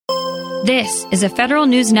This is a Federal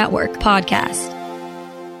News Network podcast.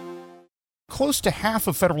 Close to half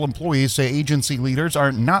of federal employees say agency leaders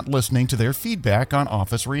are not listening to their feedback on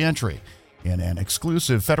office reentry. In an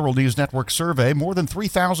exclusive Federal News Network survey, more than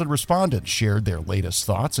 3,000 respondents shared their latest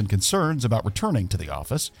thoughts and concerns about returning to the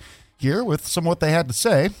office. Here with some of what they had to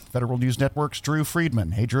say, Federal News Network's Drew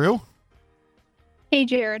Friedman. Hey, Drew. Hey,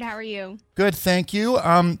 Jared. How are you? Good, thank you.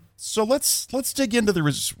 So let's dig into the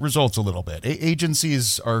results a little bit.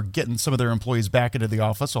 Agencies are getting some of their employees back into the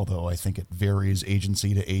office, although I think it varies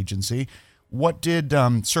agency to agency. What did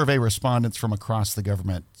survey respondents from across the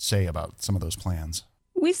government say about some of those plans?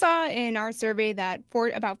 We saw in our survey that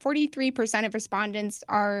about 43% of respondents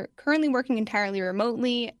are currently working entirely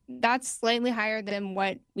remotely. That's slightly higher than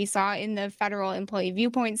what we saw in the Federal Employee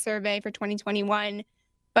Viewpoint Survey for 2021.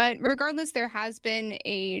 But regardless, there has been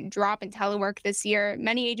a drop in telework this year.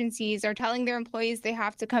 Many agencies are telling their employees they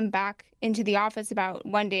have to come back into the office about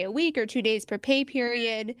 1 day a week or 2 days per pay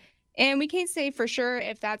period. And we can't say for sure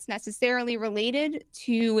if that's necessarily related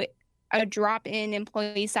to a drop in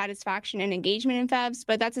employee satisfaction and engagement in FEVs,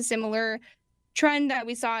 but that's a similar trend that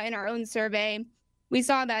we saw in our own survey. We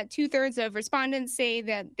saw that 2/3 of respondents say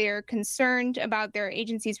that they're concerned about their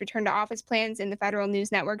agency's return to office plans in the Federal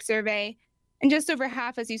News Network survey. And just over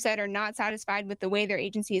half, as you said, are not satisfied with the way their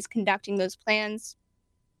agency is conducting those plans.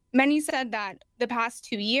 Many said that the past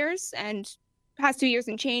 2 years and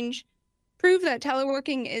change prove that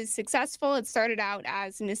teleworking is successful. It started out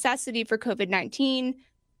as a necessity for COVID-19,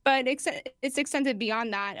 but it's extended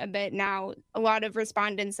beyond that a bit now. A lot of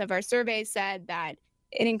respondents of our survey said that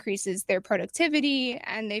it increases their productivity,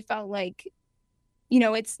 and they felt like,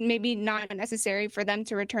 it's maybe not necessary for them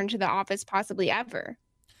to return to the office possibly ever.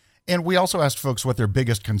 And we also asked folks what their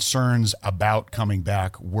biggest concerns about coming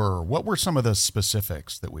back were. What were some of the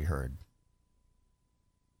specifics that we heard?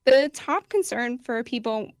 The top concern for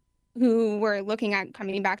people who were looking at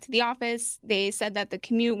coming back to the office, they said that the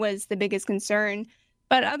commute was the biggest concern.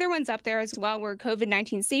 But other ones up there as well were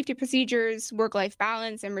COVID-19 safety procedures, work-life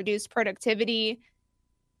balance, and reduced productivity.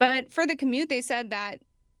 But for the commute, they said that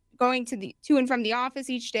going to and from the office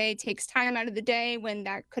each day takes time out of the day when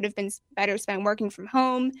that could have been better spent working from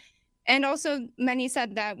home. And also, many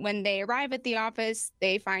said that when they arrive at the office,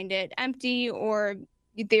 they find it empty, or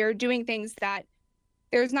they're doing things that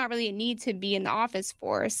there's not really a need to be in the office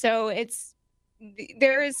for. So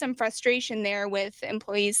there is some frustration there with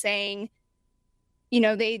employees saying,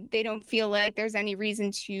 they don't feel like there's any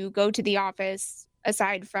reason to go to the office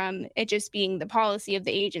aside from it just being the policy of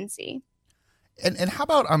the agency. And how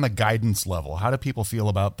about on the guidance level? How do people feel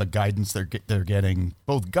about the guidance they're getting,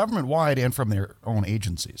 both government-wide and from their own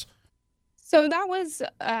agencies? So that was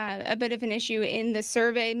a bit of an issue in the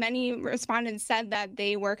survey. Many respondents said that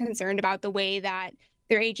they were concerned about the way that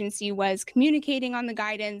their agency was communicating on the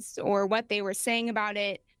guidance or what they were saying about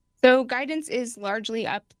it. So guidance is largely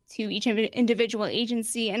up to each individual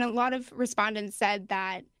agency. And a lot of respondents said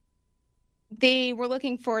that they were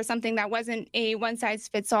looking for something that wasn't a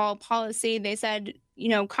one-size-fits-all policy. They said,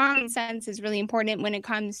 common sense is really important when it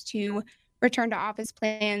comes to return to office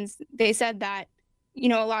plans. They said that, a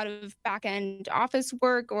lot of back-end office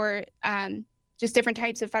work or just different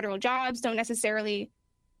types of federal jobs don't necessarily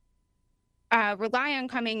rely on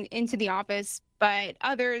coming into the office, but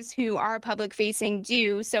others who are public-facing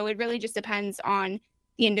do. So it really just depends on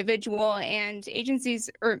the individual, and agencies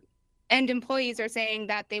and employees are saying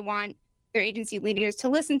that they want their agency leaders to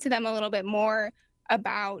listen to them a little bit more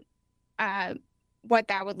about what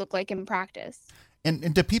that would look like in practice.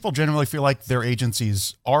 And do people generally feel like their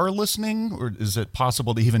agencies are listening, or is it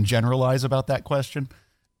possible to even generalize about that question?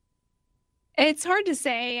 It's hard to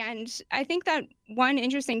say. And I think that one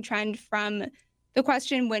interesting trend from the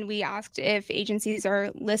question when we asked if agencies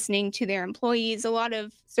are listening to their employees, a lot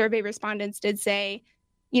of survey respondents did say,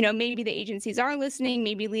 maybe the agencies are listening,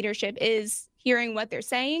 maybe leadership is hearing what they're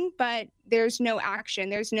saying, but there's no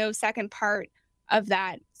action. There's no second part of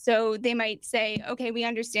that. So they might say, okay, we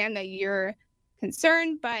understand that you're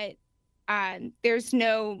concerned, but there's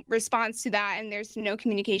no response to that, and there's no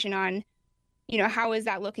communication on, how is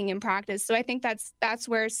that looking in practice. So I think that's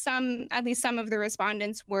where at least some of the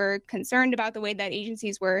respondents were concerned about the way that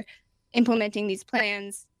agencies were implementing these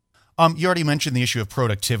plans. You already mentioned the issue of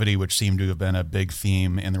productivity, which seemed to have been a big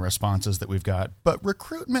theme in the responses that we've got, but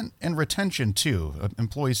recruitment and retention too.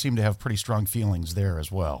 Employees seem to have pretty strong feelings there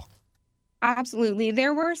as well. Absolutely.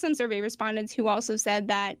 There were some survey respondents who also said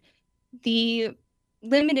that the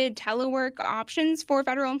limited telework options for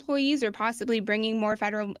federal employees, or possibly bringing more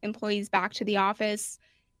federal employees back to the office,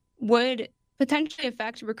 would potentially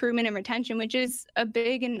affect recruitment and retention, which is a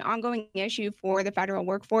big and ongoing issue for the federal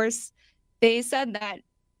workforce. They said that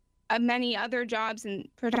many other jobs and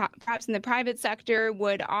perhaps in the private sector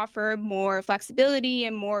would offer more flexibility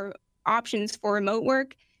and more options for remote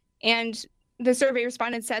work. And the survey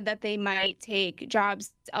respondents said that they might take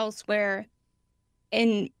jobs elsewhere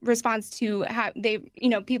in response to how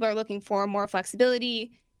people are looking for more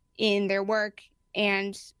flexibility in their work,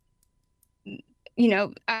 and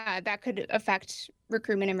that could affect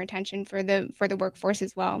recruitment and retention for the workforce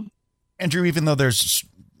as well. Andrew, even though there's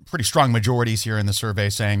pretty strong majorities here in the survey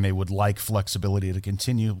saying they would like flexibility to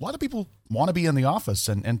continue, a lot of people want to be in the office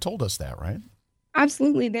and told us that, right?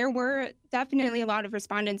 Absolutely. There were definitely a lot of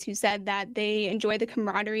respondents who said that they enjoy the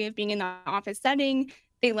camaraderie of being in the office setting.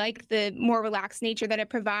 They like the more relaxed nature that it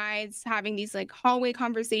provides, having these like hallway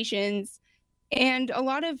conversations. And a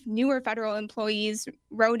lot of newer federal employees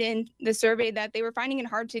wrote in the survey that they were finding it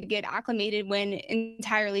hard to get acclimated when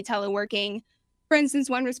entirely teleworking. For instance,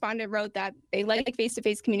 one respondent wrote that they like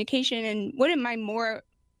face-to-face communication and wouldn't mind more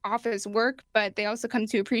office work, but they also come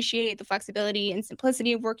to appreciate the flexibility and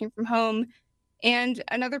simplicity of working from home. And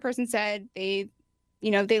another person said they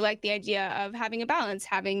like the idea of having a balance,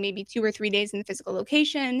 having maybe 2 or 3 days in the physical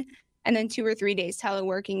location and then 2 or 3 days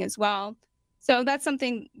teleworking as well. So that's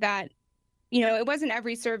something that, it wasn't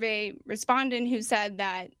every survey respondent who said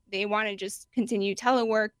that they want to just continue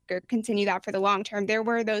telework or continue that for the long term. There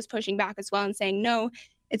were those pushing back as well and saying, no,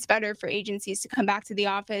 it's better for agencies to come back to the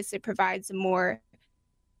office. It provides for more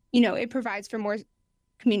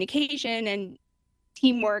communication and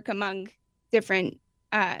teamwork among different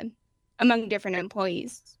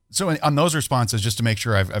employees. So on those responses, just to make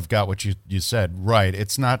sure I've got what you said right,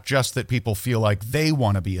 it's not just that people feel like they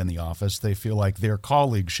want to be in the office. They feel like their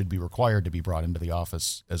colleagues should be required to be brought into the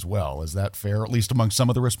office as well. Is that fair, at least among some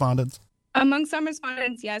of the respondents? Among some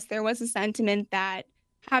respondents, yes, there was a sentiment that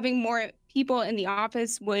having more people in the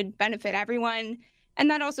office would benefit everyone. And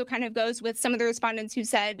that also kind of goes with some of the respondents who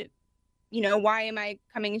said, why am I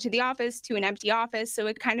coming into the office to an empty office? So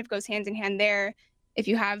it kind of goes hand in hand there.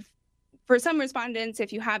 For some respondents,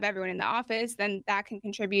 if you have everyone in the office, then that can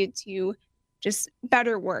contribute to just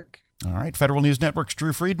better work. All right. Federal News Network's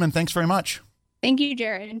Drew Friedman, thanks very much. Thank you,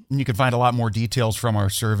 Jared. And you can find a lot more details from our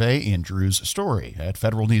survey in Drew's story at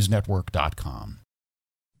federalnewsnetwork.com.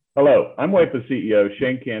 Hello, I'm WIPA CEO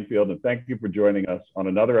Shane Canfield, and thank you for joining us on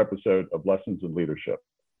another episode of Lessons in Leadership.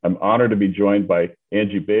 I'm honored to be joined by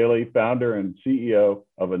Angie Bailey, founder and CEO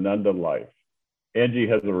of Ananda Life. Angie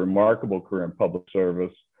has a remarkable career in public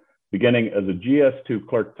service, beginning as a GS2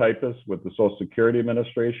 clerk typist with the Social Security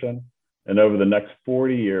Administration. And over the next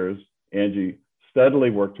 40 years, Angie steadily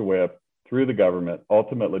worked her way up through the government,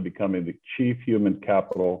 ultimately becoming the Chief Human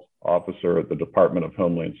Capital Officer at the Department of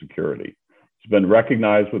Homeland Security. She's been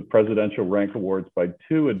recognized with presidential rank awards by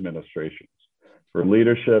 2 administrations for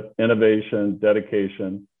leadership, innovation,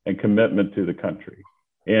 dedication, and commitment to the country.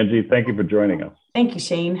 Angie, thank you for joining us. Thank you,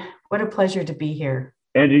 Shane. What a pleasure to be here.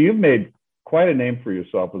 Angie, you've made quite a name for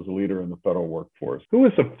yourself as a leader in the federal workforce. Who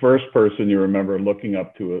was the first person you remember looking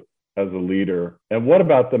up to as a leader, and what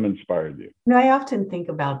about them inspired you? I often think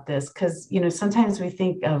about this because, sometimes we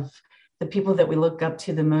think of the people that we look up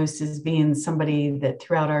to the most as being somebody that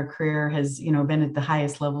throughout our career has, been at the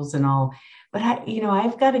highest levels and all. But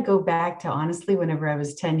I've got to go back to honestly, whenever I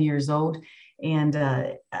was 10 years old. And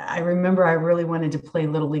I remember I really wanted to play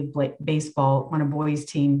Little League baseball on a boys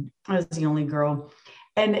team. I was the only girl.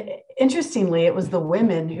 And interestingly, it was the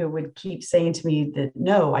women who would keep saying to me that,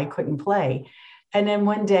 no, I couldn't play. And then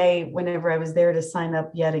one day, whenever I was there to sign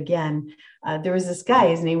up yet again, there was this guy,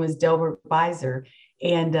 his name was Delbert Beiser.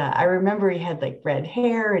 And I remember he had like red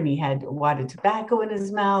hair and he had wad of tobacco in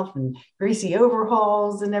his mouth and greasy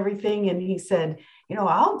overalls and everything. And he said,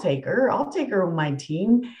 I'll take her on my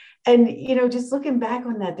team. And, just looking back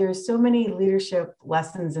on that, there's so many leadership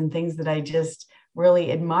lessons and things that I just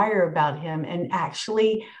really admire about him. And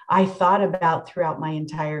actually, I thought about throughout my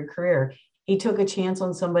entire career. He took a chance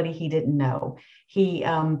on somebody he didn't know. He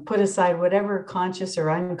put aside whatever conscious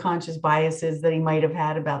or unconscious biases that he might have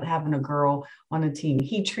had about having a girl on a team.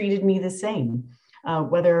 He treated me the same,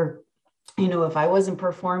 whether, if I wasn't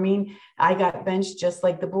performing, I got benched just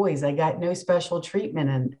like the boys. I got no special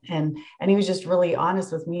treatment. And he was just really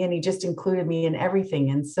honest with me, and he just included me in everything.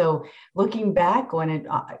 And so looking back on it,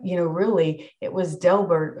 really, it was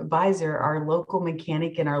Delbert Beiser, our local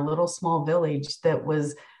mechanic in our little small village, that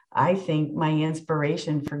was, I think, my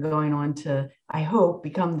inspiration for going on to, I hope,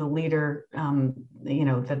 become the leader,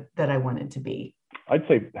 that I wanted to be. I'd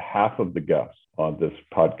say half of the guests on this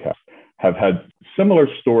podcast have had similar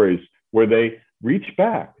stories where they reach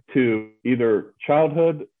back to either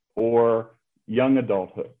childhood or young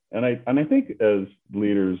adulthood. And I think as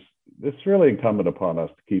leaders, it's really incumbent upon us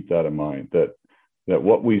to keep that in mind, that that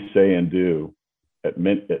what we say and do,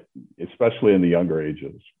 especially in the younger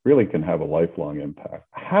ages, really can have a lifelong impact.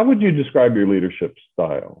 How would you describe your leadership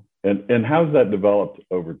style, and how's that developed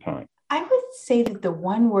over time? I would say that the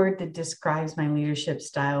one word that describes my leadership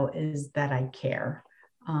style is that I care.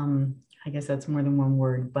 I guess that's more than one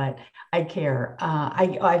word, but I care.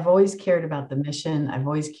 I've always cared about the mission. I've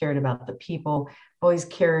always cared about the people. I've always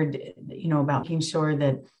cared, about making sure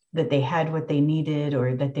that they had what they needed,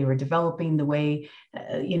 or that they were developing the way,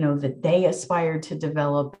 that they aspired to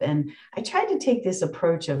develop. And I tried to take this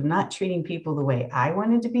approach of not treating people the way I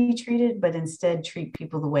wanted to be treated, but instead treat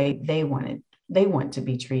people the way they want to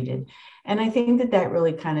be treated. And I think that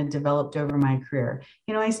really kind of developed over my career.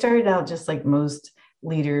 I started out just like most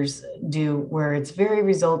leaders do, where it's very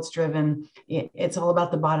results driven. It's all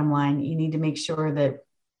about the bottom line. You need to make sure that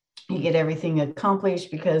you get everything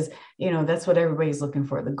accomplished because, that's what everybody's looking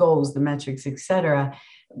for, the goals, the metrics, etc.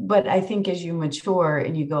 But I think as you mature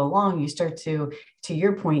and you go along, you start to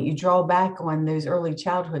your point, you draw back on those early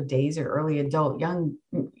childhood days or early adult,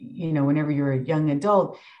 whenever you're a young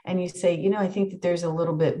adult, and you say, I think that there's a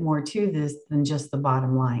little bit more to this than just the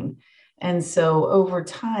bottom line. And so over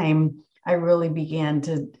time, I really began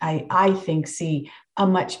to, I think, see a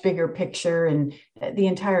much bigger picture and the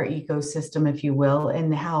entire ecosystem, if you will,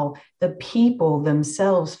 and how the people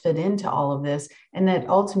themselves fit into all of this. And that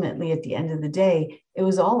ultimately, at the end of the day, it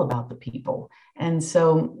was all about the people. And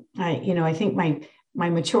so I think my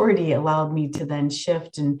maturity allowed me to then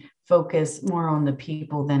shift and focus more on the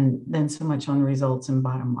people than so much on results and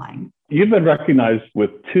bottom line. You've been recognized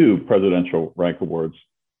with 2 presidential rank awards,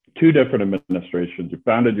 2 different administrations. You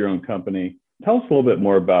founded your own company. Tell us a little bit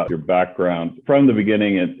more about your background from the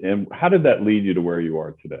beginning, and how did that lead you to where you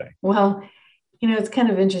are today? Well, it's kind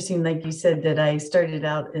of interesting, like you said, that I started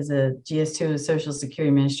out as a GS2 of Social Security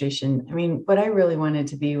Administration. I mean, what I really wanted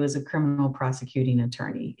to be was a criminal prosecuting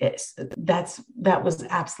attorney. That was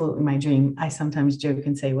absolutely my dream. I sometimes joke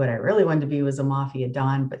and say what I really wanted to be was a mafia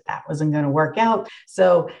don, but that wasn't going to work out.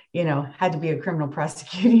 So, had to be a criminal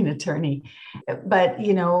prosecuting attorney. But,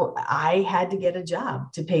 I had to get a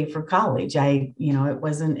job to pay for college. It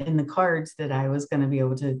wasn't in the cards that I was going to be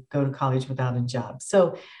able to go to college without a job.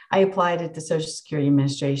 So I applied at the Social Security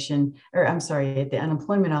Administration, at the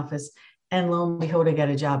unemployment office. And lo and behold, I got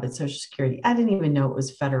a job at Social Security. I didn't even know it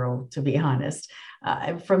was federal, to be honest.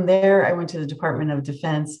 From there, I went to the Department of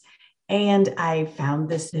Defense, and I found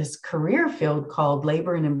this career field called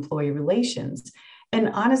Labor and Employee Relations. And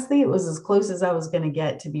honestly, it was as close as I was going to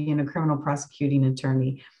get to being a criminal prosecuting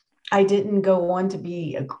attorney. I didn't go on to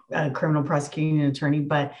be a criminal prosecuting attorney,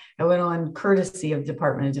 but I went on courtesy of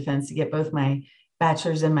Department of Defense to get both my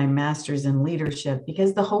bachelor's and my master's in leadership,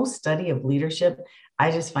 because the whole study of leadership,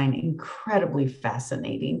 I just find incredibly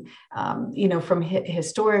fascinating. From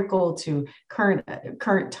historical to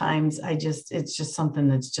current times, it's just something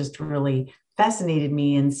that's just really fascinated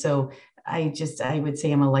me. And so I would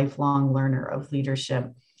say I'm a lifelong learner of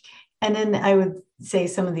leadership. And then I would say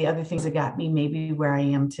some of the other things that got me maybe where I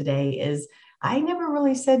am today is I never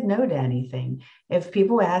really said no to anything. If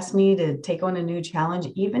people asked me to take on a new challenge,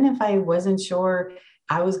 even if I wasn't sure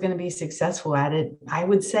I was going to be successful at it, I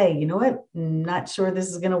would say, you know what, not sure this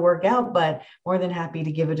is going to work out, but more than happy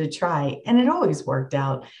to give it a try. And it always worked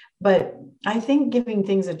out. But I think giving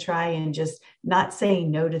things a try and just not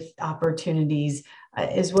saying no to opportunities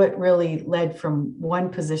is what really led from one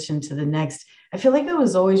position to the next. I feel like I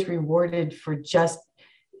was always rewarded for just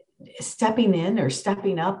stepping in or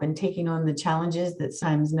stepping up and taking on the challenges that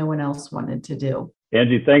sometimes no one else wanted to do.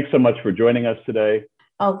 Angie, thanks so much for joining us today.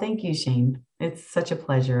 Oh, thank you, Shane. It's such a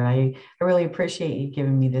pleasure. I really appreciate you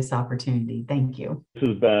giving me this opportunity. Thank you. This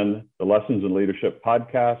has been the Lessons in Leadership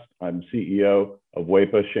podcast. I'm CEO of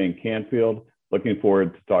WEPA, Shane Canfield. Looking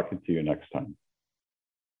forward to talking to you next time.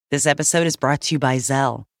 This episode is brought to you by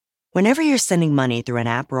Zelle. Whenever you're sending money through an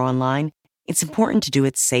app or online, it's important to do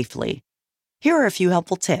it safely. Here are a few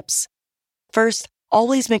helpful tips. First,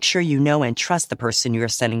 always make sure you know and trust the person you are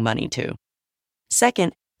sending money to.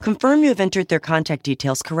 Second, confirm you have entered their contact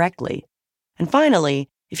details correctly. And finally,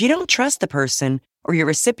 if you don't trust the person or your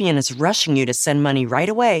recipient is rushing you to send money right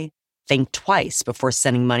away, think twice before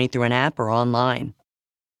sending money through an app or online.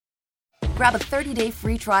 Grab a 30-day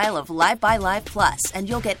free trial of Live by Live Plus, and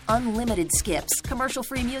you'll get unlimited skips,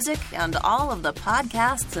 commercial-free music, and all of the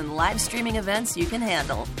podcasts and live streaming events you can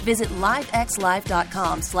handle. Visit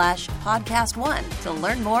livexlive.com/podcast1 to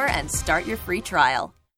learn more and start your free trial.